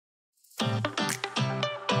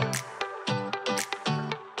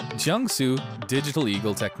Jiangsu Digital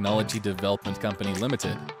Eagle Technology Development Company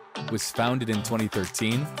Limited was founded in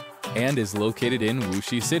 2013 and is located in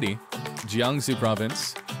Wuxi City, Jiangsu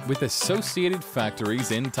Province, with associated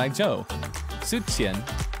factories in Taizhou, Sichuan,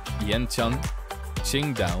 Yancheng,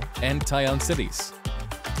 Qingdao, and Tai'an cities.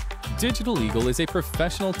 Digital Eagle is a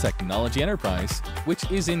professional technology enterprise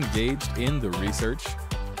which is engaged in the research,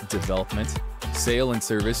 development, sale and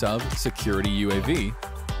service of security UAV,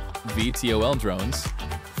 VTOL drones,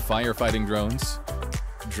 firefighting drones,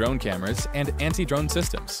 drone cameras, and anti-drone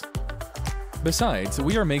systems. Besides,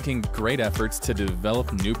 we are making great efforts to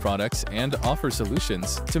develop new products and offer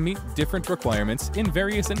solutions to meet different requirements in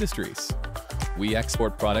various industries. We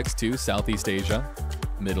export products to Southeast Asia,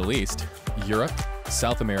 Middle East, Europe,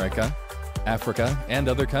 South America, Africa, and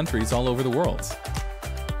other countries all over the world.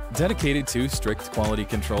 Dedicated to strict quality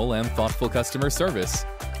control and thoughtful customer service,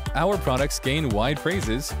 our products gain wide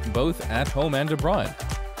praises both at home and abroad.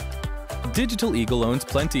 Digital Eagle owns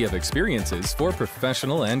plenty of experiences for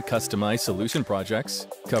professional and customized solution projects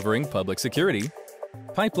covering public security,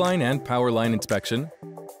 pipeline and power line inspection,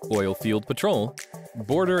 oil field patrol,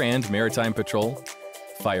 border and maritime patrol,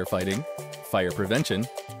 firefighting, fire prevention,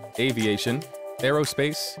 aviation,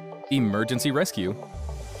 aerospace, emergency rescue,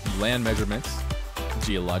 land measurements,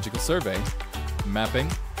 geological survey, mapping,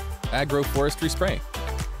 agroforestry spray.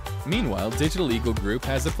 Meanwhile, Digital Eagle Group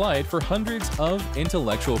has applied for hundreds of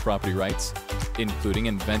intellectual property rights, including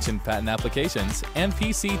invention patent applications and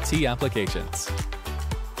PCT applications.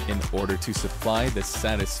 In order to supply the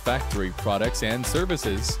satisfactory products and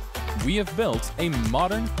services, we have built a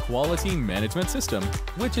modern quality management system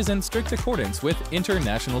which is in strict accordance with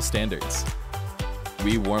international standards.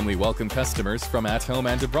 We warmly welcome customers from at home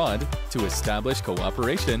and abroad to establish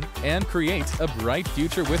cooperation and create a bright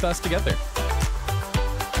future with us together.